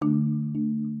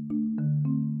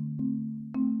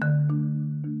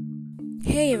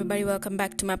Hey everybody, welcome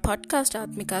back to my podcast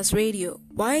Atmika's Radio.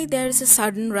 Why there is a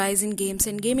sudden rise in games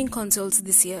and gaming consoles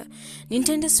this year?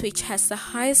 Nintendo Switch has the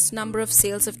highest number of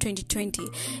sales of 2020.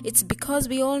 It's because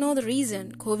we all know the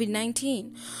reason,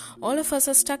 COVID-19. All of us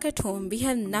are stuck at home, we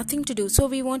have nothing to do, so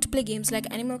we want to play games like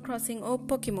Animal Crossing or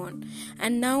Pokemon.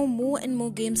 And now more and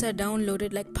more games are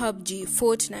downloaded like PUBG,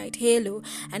 Fortnite, Halo,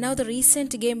 and now the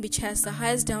recent game which has the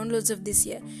highest downloads of this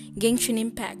year, Genshin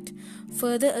Impact.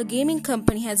 Further, a gaming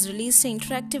company has released an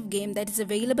interactive game that is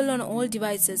available on all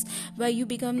devices where you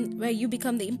become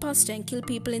the imposter and kill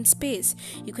people in space.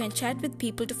 You can chat with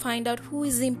people to find out who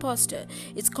is the imposter.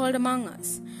 It's called Among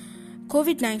Us.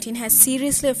 COVID-19 has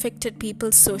seriously affected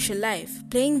people's social life.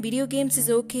 Playing video games is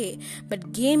okay,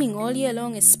 but gaming all year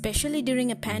long, especially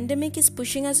during a pandemic, is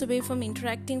pushing us away from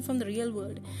interacting from the real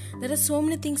world. There are so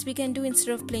many things we can do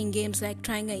instead of playing games, like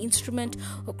trying an instrument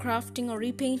or crafting or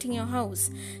repainting your house.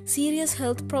 Serious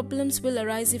health problems will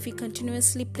arise if we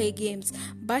continuously play games,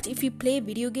 but if we play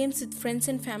video games with friends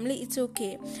and family, it's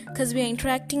okay, because we are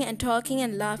interacting and talking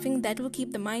and laughing. That will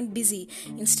keep the mind busy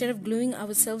instead of gluing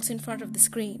ourselves in front of the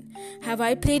screen. Have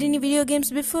I played any video games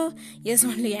before? Yes,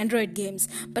 only Android games.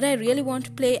 But I really want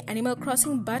to play Animal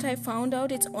Crossing, but I found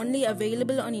out it's only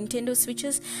available on Nintendo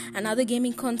Switches and other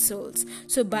gaming consoles.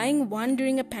 So buying one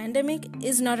during a pandemic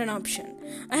is not an option.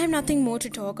 I have nothing more to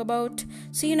talk about.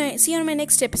 See you on my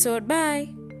next episode. Bye.